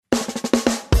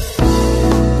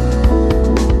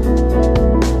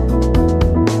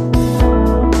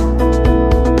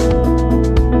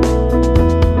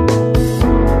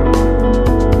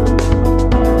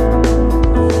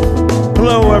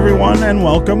and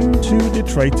welcome to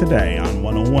Detroit Today on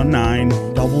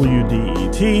 1019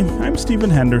 WDET. I'm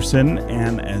Stephen Henderson,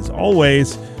 and as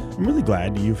always, I'm really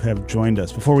glad you have joined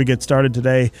us. Before we get started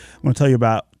today, I want to tell you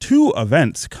about two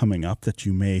events coming up that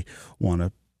you may want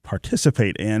to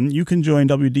participate in. You can join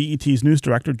WDET's news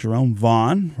director Jerome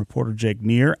Vaughn, reporter Jake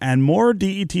Neer, and more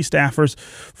DET staffers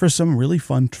for some really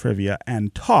fun trivia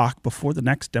and talk before the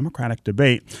next Democratic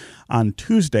debate on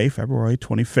Tuesday, February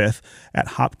 25th at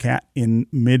Hopcat in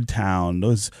Midtown.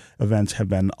 Those events have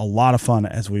been a lot of fun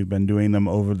as we've been doing them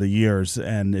over the years.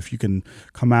 And if you can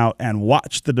come out and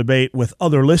watch the debate with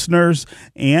other listeners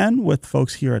and with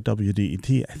folks here at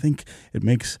WDET, I think it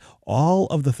makes all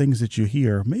of the things that you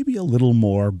hear maybe a little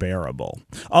more bearable.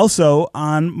 Also,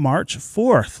 on March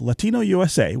 4th, Latino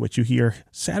USA, which you hear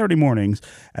Saturday mornings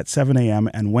at 7 a.m.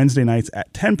 and Wednesday nights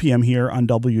at 10 p.m. here on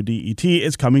WDET,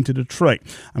 is coming to Detroit.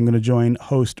 I'm going to join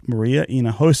host Maria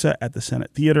Hinojosa at the Senate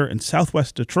Theater in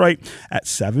Southwest Detroit at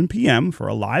 7 p.m. for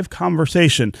a live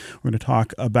conversation. We're going to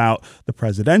talk about the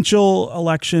presidential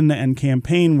election and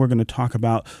campaign. We're going to talk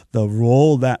about the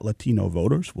role that Latino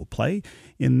voters will play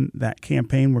in that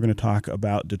campaign. We're going to talk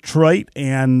about Detroit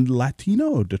and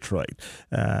Latino Detroit.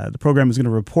 The program is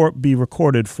going to be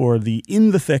recorded for the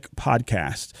In the Thick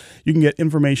podcast. You can get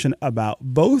information about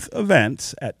both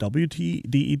events at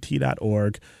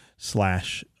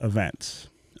wdet.org/events.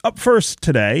 Up first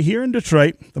today, here in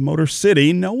Detroit, the Motor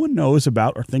City, no one knows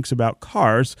about or thinks about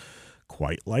cars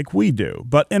quite like we do.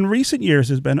 But in recent years,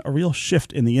 there's been a real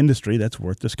shift in the industry that's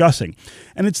worth discussing.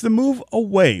 And it's the move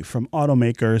away from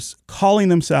automakers calling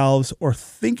themselves or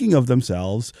thinking of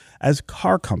themselves as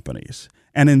car companies,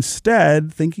 and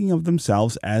instead thinking of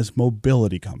themselves as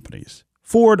mobility companies.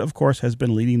 Ford, of course, has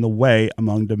been leading the way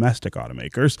among domestic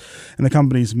automakers, and the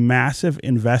company's massive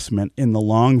investment in the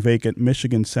long-vacant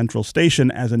Michigan Central Station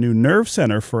as a new nerve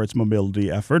center for its mobility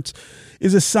efforts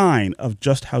is a sign of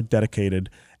just how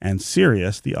dedicated and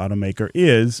serious the automaker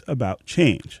is about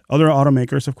change. Other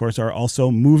automakers, of course, are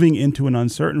also moving into an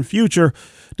uncertain future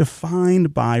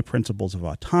defined by principles of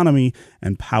autonomy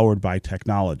and powered by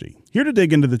technology. Here to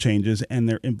dig into the changes and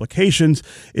their implications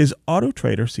is Auto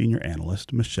Trader senior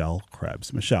analyst Michelle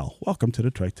Krebs. Michelle, welcome to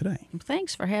Detroit Today.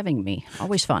 Thanks for having me.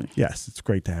 Always fun. Yes, it's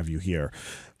great to have you here.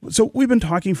 So we've been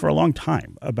talking for a long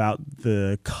time about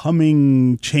the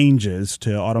coming changes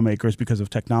to automakers because of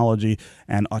technology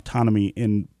and autonomy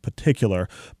in particular.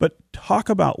 But talk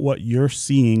about what you're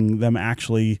seeing them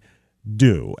actually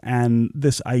do, and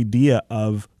this idea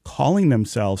of calling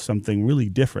themselves something really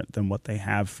different than what they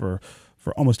have for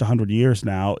almost 100 years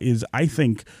now is, I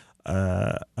think,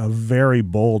 a very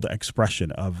bold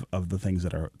expression of the things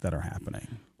that are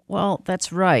happening. Well,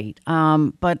 that's right.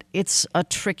 But it's a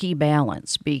tricky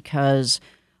balance because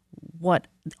what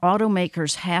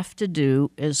automakers have to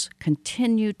do is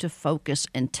continue to focus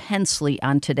intensely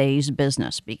on today's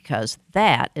business, because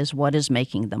that is what is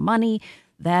making the money.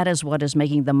 That is what is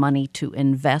making the money to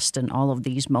invest in all of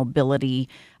these mobility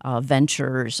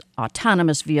ventures,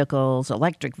 autonomous vehicles,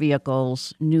 electric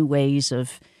vehicles, new ways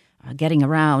of getting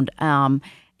around. And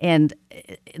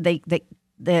we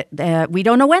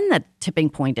don't know when the tipping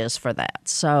point is for that.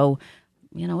 So,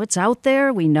 it's out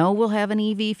there. We know we'll have an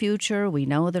EV future. We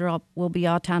know there will be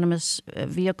autonomous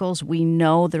vehicles. We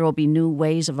know there will be new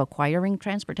ways of acquiring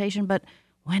transportation. But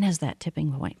when is that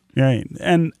tipping point? Right.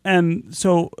 And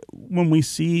so when we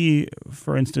see,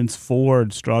 for instance,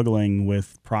 Ford struggling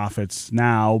with profits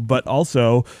now, but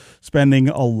also spending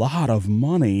a lot of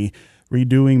money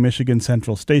redoing Michigan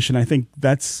Central Station, I think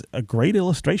that's a great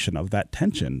illustration of that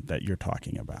tension that you're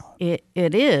talking about. It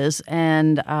is.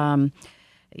 And,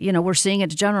 we're seeing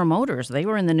it at General Motors. They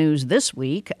were in the news this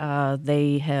week.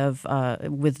 They have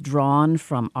withdrawn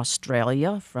from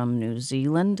Australia, from New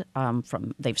Zealand.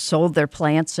 They've sold their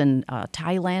plants in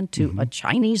Thailand to a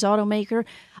Chinese automaker.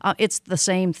 It's the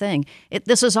same thing.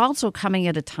 This is also coming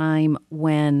at a time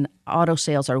when auto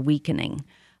sales are weakening.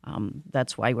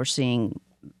 That's why we're seeing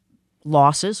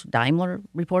losses. Daimler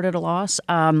reported a loss.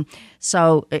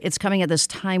 So it's coming at this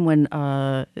time when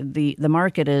the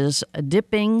market is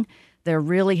dipping. They're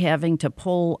really having to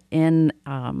pull in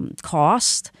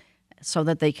cost so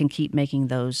that they can keep making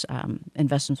those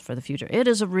investments for the future. It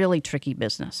is a really tricky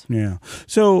business. Yeah.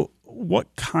 So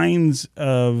what kinds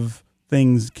of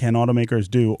things can automakers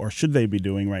do, or should they be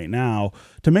doing right now,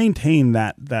 to maintain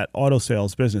that auto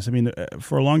sales business? I mean,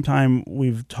 for a long time,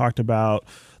 we've talked about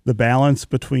the balance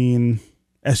between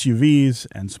SUVs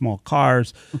and small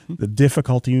cars, the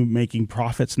difficulty making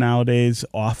profits nowadays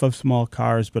off of small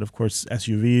cars. But of course,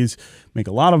 SUVs make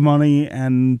a lot of money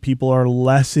and people are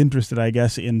less interested, I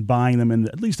guess, in buying them,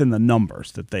 at least in the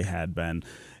numbers that they had been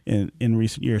in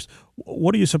recent years.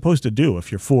 What are you supposed to do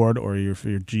if you're Ford or if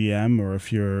you're GM or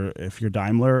if you're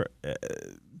Daimler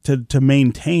to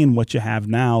maintain what you have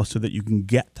now so that you can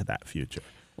get to that future?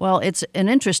 Well, it's an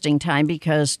interesting time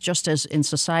because just as in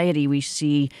society we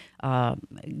see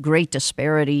great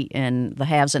disparity in the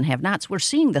haves and have-nots, we're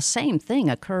seeing the same thing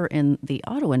occur in the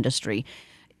auto industry.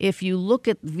 If you look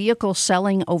at vehicles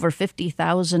selling over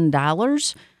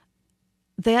 $50,000,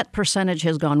 that percentage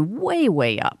has gone way,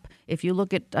 way up. If you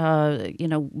look at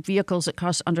vehicles that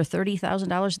cost under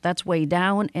 $30,000, that's way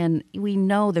down, and we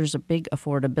know there's a big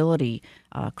affordability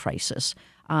crisis.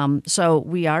 So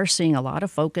we are seeing a lot of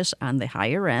focus on the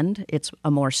higher end. It's a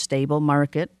more stable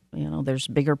market. There's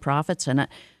bigger profits in it.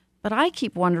 But I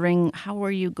keep wondering, how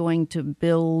are you going to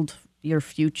build your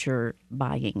future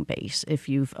buying base if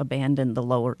you've abandoned the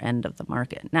lower end of the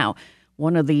market? Now,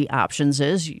 one of the options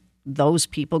is those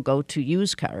people go to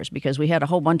used cars, because we had a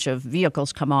whole bunch of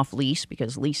vehicles come off lease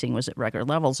because leasing was at record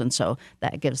levels, and so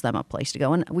that gives them a place to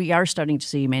go. And we are starting to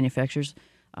see manufacturers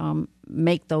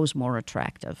make those more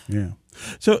attractive. Yeah.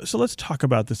 So let's talk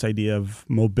about this idea of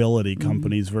mobility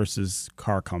companies versus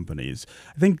car companies.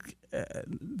 I think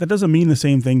that doesn't mean the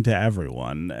same thing to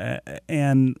everyone,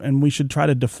 and we should try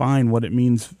to define what it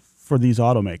means for these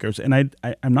automakers. And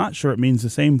I'm not sure it means the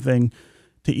same thing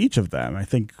to each of them. I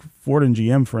think Ford and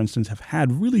GM, for instance, have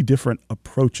had really different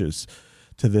approaches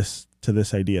to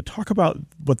this idea. Talk about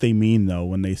what they mean, though,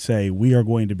 when they say we are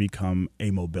going to become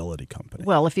a mobility company.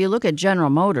 Well, if you look at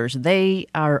General Motors, they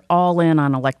are all in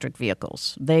on electric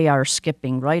vehicles. They are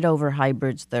skipping right over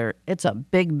hybrids. It's a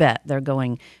big bet. They're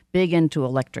going big into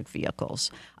electric vehicles.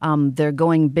 They're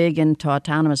going big into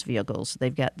autonomous vehicles.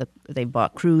 They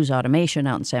bought Cruise Automation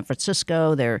out in San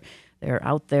Francisco. They're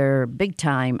out there big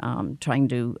time trying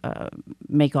to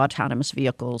make autonomous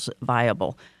vehicles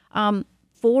viable.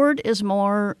 Ford is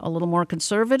a little more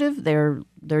conservative. They're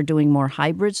doing more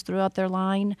hybrids throughout their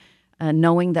line,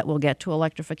 knowing that we'll get to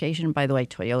electrification. By the way,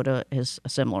 Toyota has a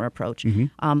similar approach.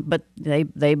 But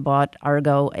they bought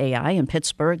Argo AI in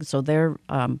Pittsburgh, so they're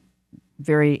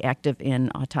very active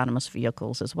in autonomous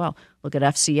vehicles as well. Look at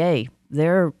FCA.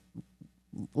 They're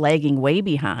lagging way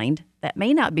behind. That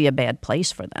may not be a bad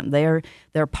place for them. They're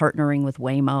partnering with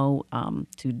Waymo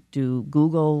to do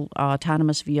Google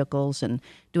autonomous vehicles and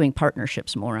doing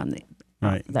partnerships more on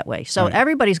that way. So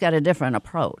everybody's got a different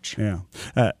approach. Yeah.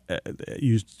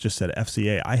 You just said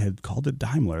FCA. I had called it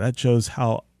Daimler. That shows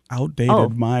how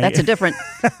outdated that's a different.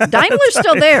 Daimler's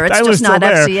still there. It's just not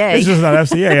FCA. It's just not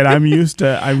FCA, and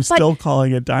I'm still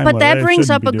calling it Daimler. But that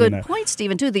brings up a good point,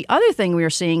 Stephen, too. The other thing we're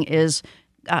seeing is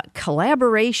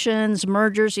collaborations,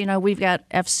 mergers. We've got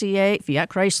FCA, Fiat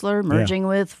Chrysler, merging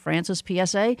with France's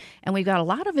PSA, and we've got a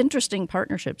lot of interesting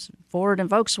partnerships, Ford and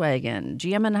Volkswagen,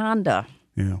 GM and Honda.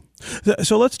 Yeah.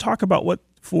 So let's talk about what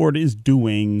Ford is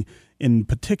doing in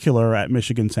particular at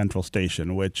Michigan Central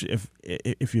Station, which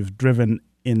if you've driven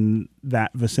in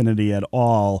that vicinity at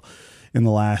all in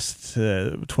the last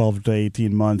 12 to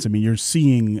 18 months, I mean, you're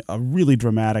seeing a really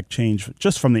dramatic change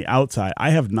just from the outside.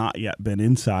 I have not yet been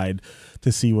inside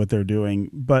to see what they're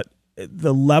doing, but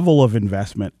the level of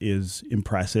investment is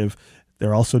impressive.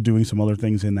 They're also doing some other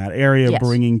things in that area,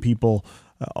 bringing people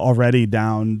already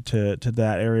down to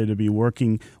that area to be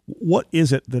working. What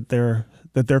is it that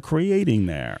they're creating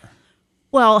there?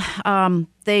 Well,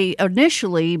 they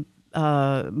initially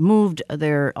moved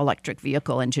their electric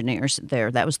vehicle engineers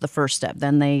there. That was the first step.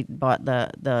 Then they bought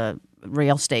the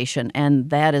rail station, and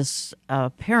that is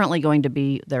apparently going to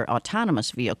be their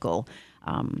autonomous vehicle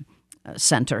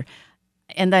center.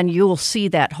 And then you'll see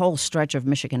that whole stretch of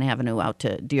Michigan Avenue out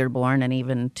to Dearborn and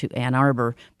even to Ann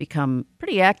Arbor become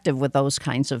pretty active with those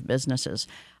kinds of businesses.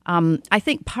 I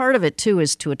think part of it, too,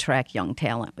 is to attract young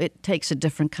talent. It takes a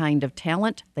different kind of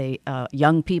talent.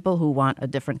 Young people who want a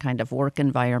different kind of work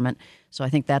environment. So I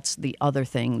think that's the other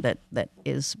thing that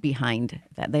is behind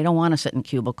that. They don't want to sit in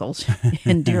cubicles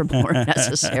in Dearborn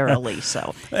necessarily.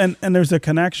 So and there's a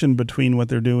connection between what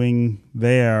they're doing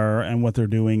there and what they're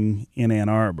doing in Ann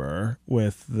Arbor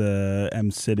with the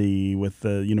M-City, with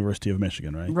the University of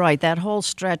Michigan, right? Right. That whole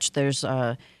stretch, there's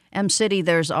M-City,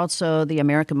 there's also the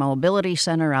American Mobility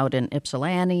Center out in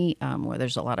Ypsilanti, where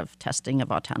there's a lot of testing of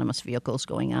autonomous vehicles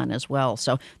going on as well.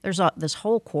 So there's this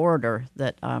whole corridor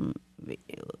that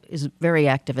is very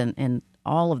active in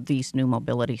all of these new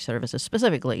mobility services,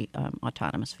 specifically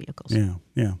autonomous vehicles.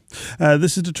 Yeah.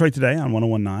 This is Detroit Today on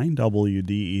 101.9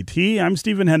 WDET. I'm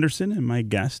Stephen Henderson, and my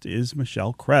guest is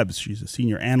Michelle Krebs. She's a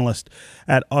senior analyst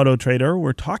at Auto Trader.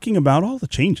 We're talking about all the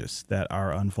changes that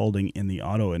are unfolding in the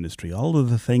auto industry, all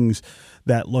of the things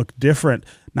that look different,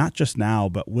 not just now,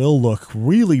 but will look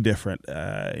really different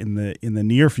in the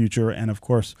near future and, of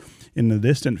course, in the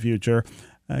distant future.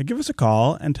 Give us a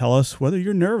call and tell us whether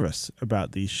you're nervous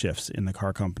about these shifts in the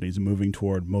car companies moving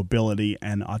toward mobility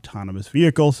and autonomous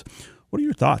vehicles. What are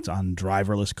your thoughts on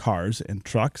driverless cars and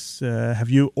trucks? Have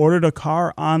you ordered a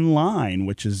car online,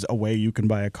 which is a way you can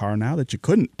buy a car now that you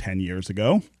couldn't 10 years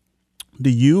ago? Do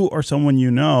you or someone you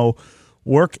know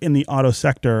work in the auto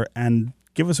sector? And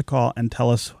give us a call and tell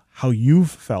us how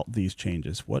you've felt these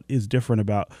changes. What is different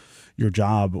about your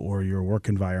job or your work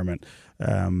environment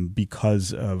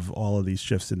because of all of these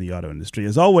shifts in the auto industry?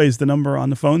 As always, the number on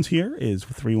the phones here is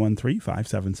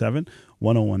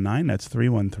 313-577-1019. That's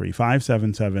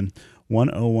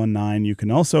 313-577-1019. You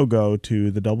can also go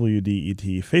to the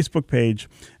WDET Facebook page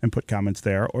and put comments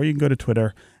there, or you can go to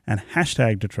Twitter and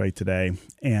hashtag Detroit Today,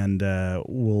 and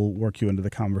we'll work you into the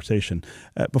conversation.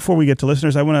 Before we get to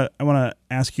listeners, I want to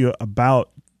ask you about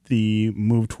the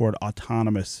move toward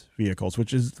autonomous vehicles,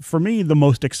 which is, for me, the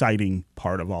most exciting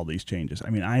part of all these changes. I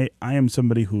mean, I am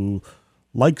somebody who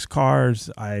likes cars.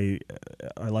 I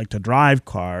like to drive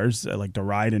cars. I like to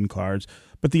ride in cars.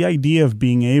 But the idea of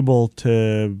being able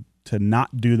to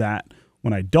not do that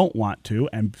when I don't want to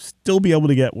and still be able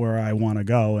to get where I want to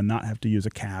go and not have to use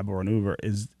a cab or an Uber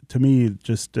is, to me,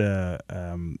 just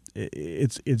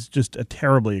it's just a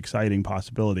terribly exciting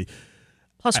possibility.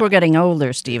 Plus, we're getting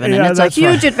older, Stephen, and it's a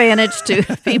huge advantage to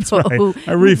people who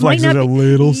our reflexes are a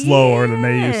little slower than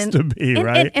they used to be,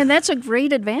 right? And that's a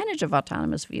great advantage of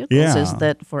autonomous vehicles is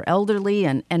that for elderly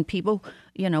and people,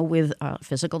 with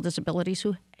physical disabilities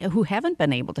who haven't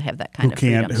been able to have that kind of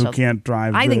freedom. Who can't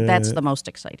drive. I think that's the most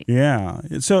exciting. Yeah.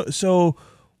 So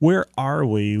where are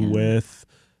we with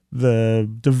the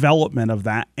development of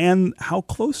that, and how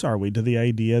close are we to the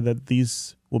idea that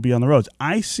these will be on the roads?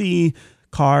 I see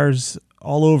cars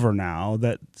all over now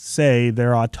that say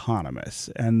they're autonomous,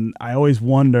 and I always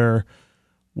wonder.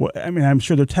 I'm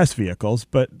sure they're test vehicles,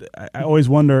 but I always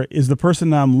wonder: is the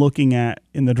person I'm looking at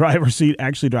in the driver's seat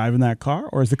actually driving that car,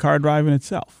 or is the car driving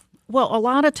itself? Well, a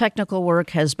lot of technical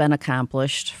work has been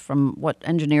accomplished. From what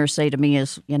engineers say to me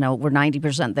is, we're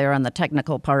 90% there on the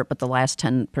technical part, but the last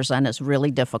 10% is really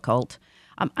difficult.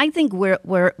 I think where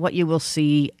what you will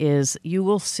see is you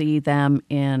will see them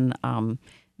in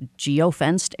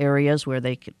geofenced areas where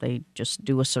they just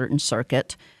do a certain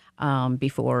circuit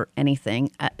before anything.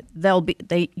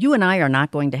 You and I are not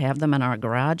going to have them in our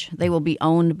garage. They will be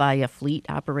owned by a fleet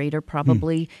operator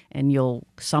probably, and you'll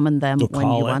summon them when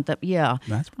you want them. Yeah,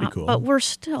 that's pretty cool. But we're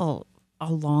still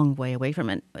a long way away from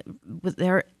it.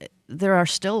 There are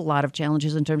still a lot of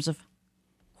challenges in terms of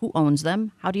who owns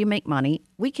them? How do you make money?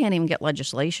 We can't even get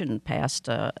legislation passed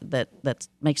that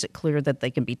makes it clear that they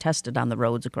can be tested on the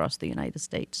roads across the United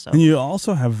States. So. And you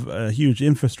also have a huge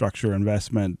infrastructure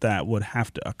investment that would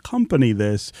have to accompany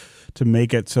this to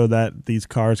make it so that these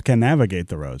cars can navigate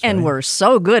the roads. And right? We're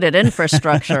so good at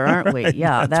infrastructure, aren't we? Right.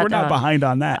 Yeah, we're not behind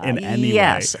on that in any way.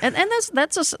 Yes, and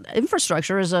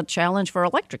infrastructure is a challenge for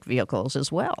electric vehicles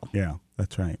as well. Yeah.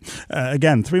 That's right.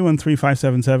 Again,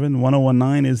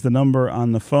 313-577-1019 is the number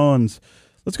on the phones.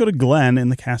 Let's go to Glenn in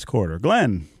the Cass Quarter.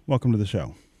 Glenn, welcome to the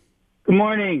show. Good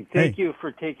morning. Thank you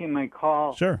for taking my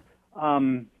call. Sure.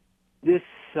 This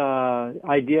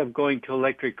idea of going to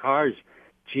electric cars,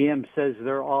 GM says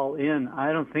they're all in.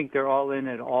 I don't think they're all in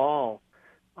at all.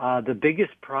 The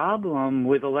biggest problem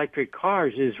with electric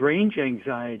cars is range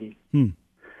anxiety.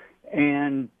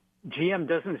 And GM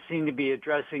doesn't seem to be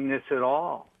addressing this at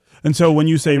all. And so when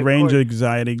you say range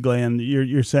anxiety, Glenn,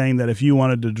 you're saying that if you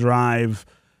wanted to drive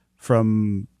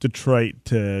from Detroit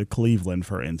to Cleveland,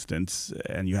 for instance,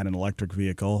 and you had an electric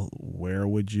vehicle, where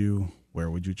would you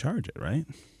charge it, right?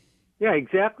 Yeah,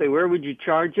 exactly. Where would you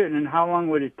charge it, and how long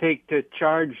would it take to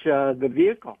charge the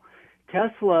vehicle?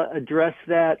 Tesla addressed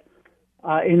that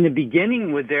in the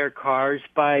beginning with their cars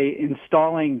by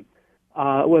installing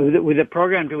with a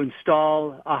program to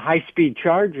install high-speed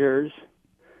chargers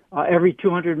every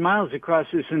 200 miles across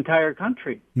this entire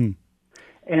country.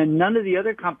 And none of the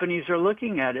other companies are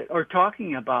looking at it or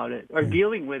talking about it or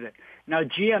dealing with it. Now,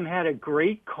 GM had a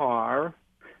great car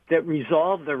that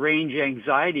resolved the range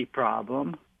anxiety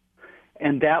problem,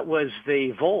 and that was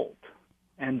the Volt.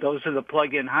 And those are the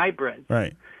plug-in hybrids.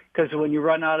 Right. Because when you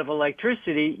run out of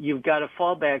electricity, you've got a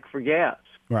fallback for gas.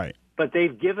 Right. But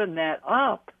they've given that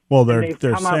up. Well, they're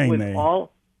come saying up with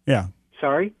Yeah.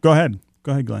 Sorry? Go ahead.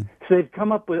 Go ahead, Glenn. So they've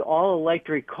come up with all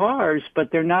electric cars,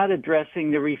 but they're not addressing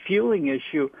the refueling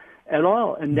issue at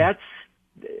all. And that's,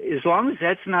 as long as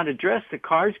that's not addressed, the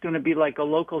car's going to be like a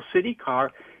local city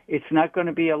car. It's not going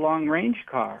to be a long-range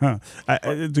car. Huh.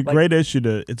 It's a great issue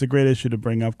to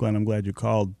bring up, Glenn. I'm glad you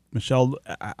called. Michelle,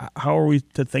 how are we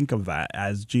to think of that?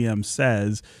 As GM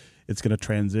says, it's going to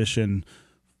transition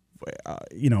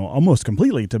almost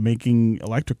completely to making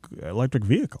electric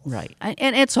vehicles. Right.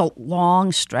 And it's a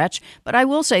long stretch, but I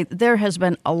will say there has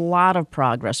been a lot of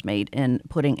progress made in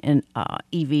putting in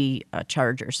EV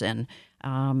chargers in.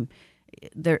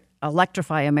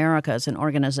 Electrify America is an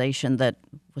organization that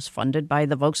was funded by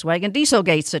the Volkswagen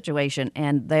Dieselgate situation,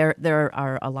 and there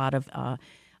are a lot of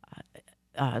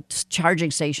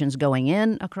charging stations going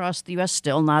in across the U.S.,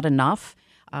 still not enough.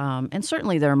 And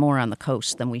certainly there are more on the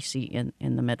coast than we see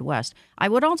in the Midwest. I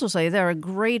would also say there are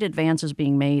great advances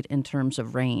being made in terms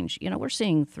of range. We're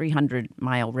seeing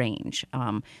 300-mile range.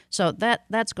 So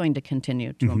that's going to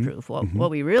continue to improve.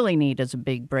 What we really need is a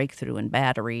big breakthrough in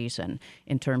batteries and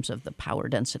in terms of the power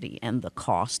density and the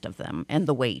cost of them and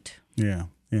the weight. Yeah.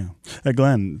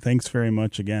 Glenn, thanks very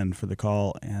much again for the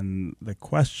call and the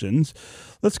questions.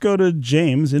 Let's go to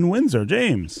James in Windsor.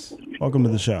 James, welcome to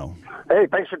the show. Hey,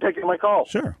 thanks for taking my call.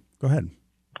 Sure. Go ahead.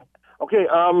 Okay.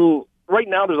 Right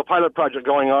now there's a pilot project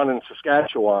going on in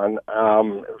Saskatchewan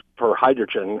for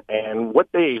hydrogen, and what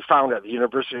they found at the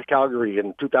University of Calgary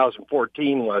in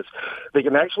 2014 was they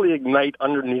can actually ignite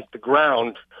underneath the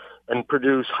ground and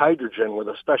produce hydrogen with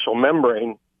a special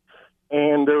membrane,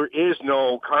 and there is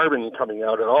no carbon coming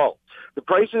out at all. The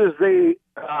prices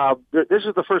this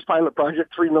is the first pilot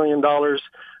project, $3 million.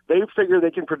 They figure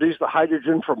they can produce the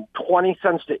hydrogen from 20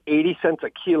 cents to 80 cents a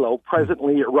kilo.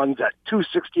 Presently, it runs at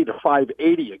 $2.60 to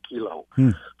 $5.80 a kilo.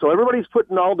 So everybody's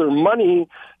putting all their money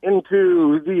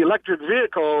into the electric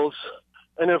vehicles,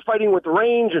 and they're fighting with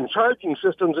range and charging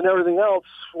systems and everything else.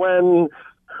 When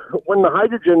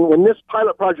this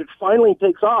pilot project finally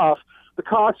takes off, the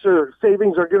costs or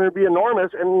savings are going to be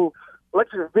enormous, and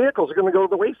electric vehicles are going to go to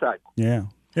the wayside. Yeah,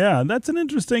 that's an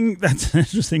interesting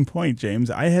point, James.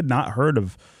 I had not heard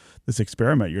of this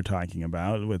experiment you're talking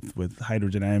about with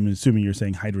hydrogen. I'm assuming you're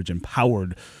saying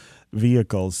hydrogen-powered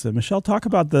vehicles. Michelle, talk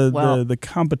about the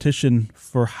competition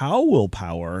for how we'll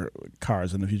power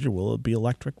cars in the future. Will it be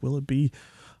electric? Will it be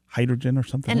hydrogen or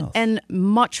something else? And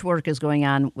much work is going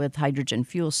on with hydrogen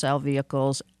fuel cell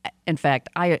vehicles. In fact,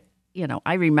 I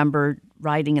remember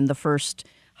riding in the first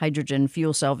hydrogen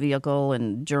fuel cell vehicle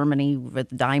in Germany with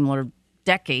Daimler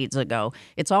decades ago.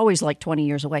 It's always like 20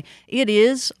 years away. It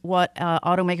is what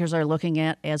automakers are looking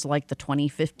at as like the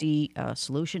 2050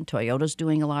 solution. Toyota's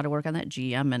doing a lot of work on that.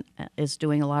 GM is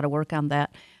doing a lot of work on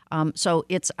that. So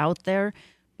it's out there,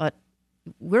 but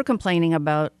we're complaining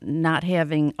about not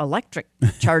having electric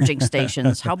charging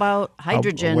stations. How about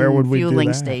hydrogen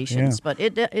fueling stations? Yeah. But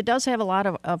it does have a lot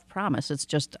of promise. It's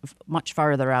just much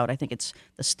farther out. I think it's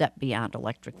the step beyond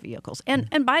electric vehicles. And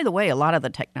by the way, a lot of the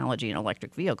technology in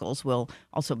electric vehicles will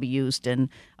also be used in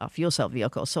fuel cell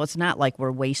vehicles. So it's not like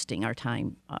we're wasting our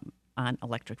time on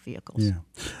electric vehicles. Yeah.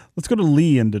 Let's go to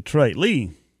Lee in Detroit.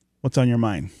 Lee, what's on your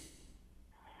mind?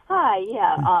 Hi.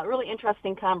 Yeah. Really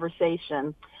interesting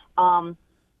conversation. One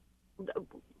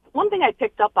thing I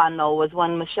picked up on, though, was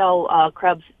when Michelle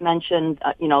Krebs mentioned,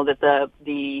 that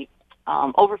the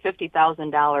over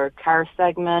 $50,000 car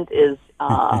segment is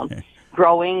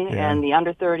growing, and the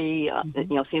under 30,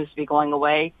 seems to be going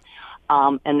away,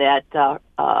 and that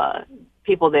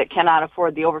people that cannot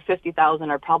afford the over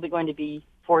 50,000 are probably going to be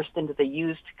forced into the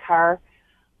used car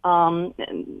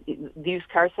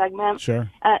segment. Sure.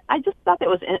 I just thought that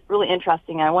was really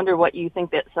interesting. I wonder what you think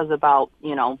that says about,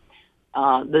 the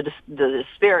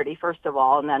disparity, first of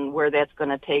all, and then where that's going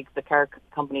to take the car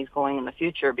companies going in the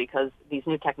future, because these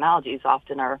new technologies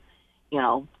often are,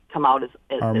 come out as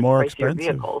more pricier expensive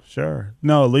vehicles. Sure.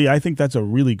 No, Lee, I think that's a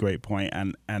really great point.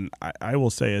 And I will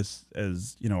say as a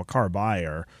car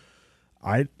buyer,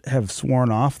 I have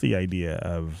sworn off the idea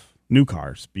of new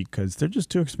cars because they're just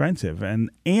too expensive. And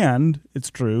it's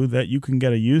true that you can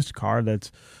get a used car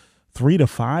that's 3 to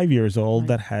 5 years old, right,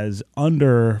 that has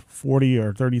under 40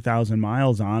 or 30,000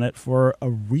 miles on it for a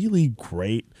really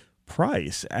great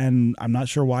price. And I'm not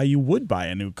sure why you would buy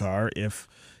a new car if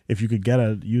you could get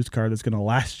a used car that's going to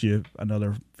last you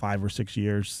another 5 or 6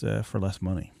 years for less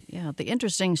money. Yeah, the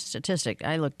interesting statistic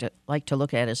I like to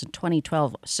look at is in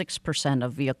 2012, 6%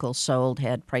 of vehicles sold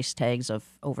had price tags of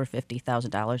over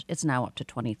 $50,000. It's now up to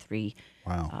 23%.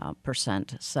 Wow.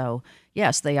 So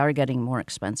yes, they are getting more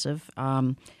expensive.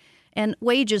 And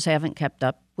wages haven't kept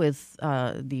up with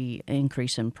the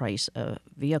increase in price of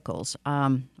vehicles.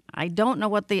 I don't know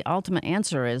what the ultimate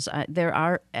answer is.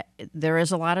 There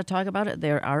is a lot of talk about it.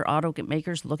 There are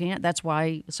automakers looking at it. That's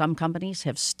why some companies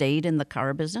have stayed in the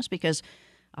car business, because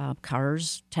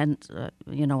cars tend,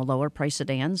 lower price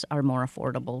sedans are more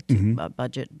affordable to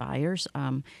budget buyers.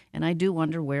 And I do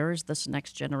wonder, where is this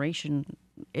next generation?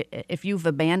 If you've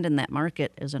abandoned that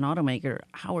market as an automaker,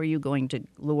 how are you going to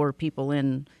lure people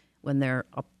in when they're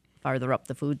farther up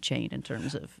the food chain in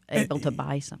terms of able to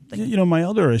buy something? My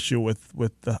other issue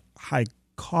with the high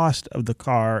cost of the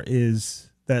car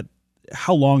is that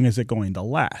how long is it going to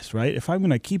last, right? If I'm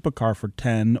going to keep a car for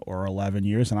 10 or 11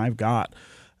 years, and I've got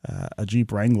a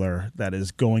Jeep Wrangler that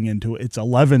is going into its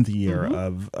 11th year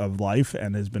of life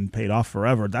and has been paid off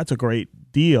forever, that's a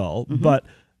great deal. But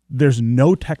there's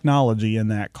no technology in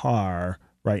that car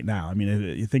right now. I mean,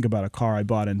 if you think about a car I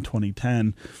bought in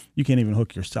 2010, you can't even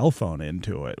hook your cell phone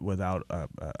into it without a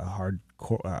hard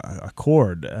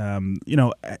cord.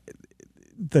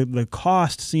 The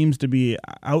cost seems to be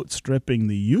outstripping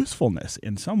the usefulness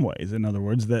in some ways. In other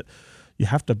words, that you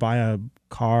have to buy a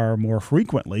car more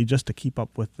frequently just to keep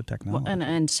up with the technology. Well,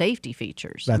 and safety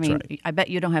features. That's right. I bet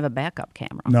you don't have a backup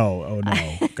camera. No, oh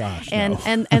no, gosh, and,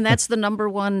 no. and that's the number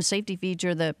one safety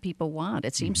feature that people want.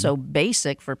 It seems so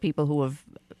basic for people who have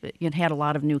had a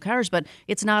lot of new cars, but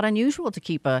it's not unusual to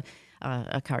keep a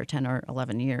car 10 or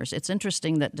 11 years. It's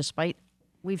interesting that despite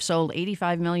we've sold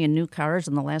 85 million new cars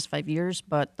in the last 5 years,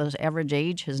 but the average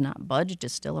age has not budged.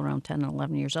 It's still around 10 and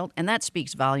 11 years old, and that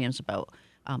speaks volumes about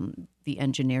the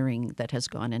engineering that has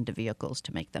gone into vehicles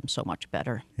to make them so much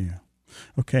better. Yeah.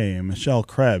 Okay, Michelle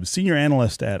Krebs, Senior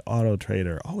Analyst at Auto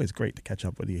Trader. Always great to catch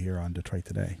up with you here on Detroit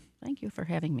Today. Thank you for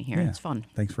having me here. Yeah. It's fun.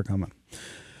 Thanks for coming.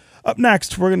 Up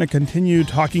next, we're going to continue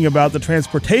talking about the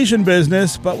transportation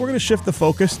business, but we're going to shift the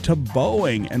focus to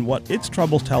Boeing and what its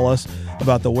troubles tell us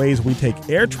about the ways we take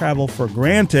air travel for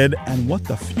granted and what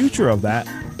the future of that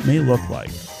may look like.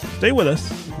 Stay with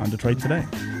us on Detroit Today.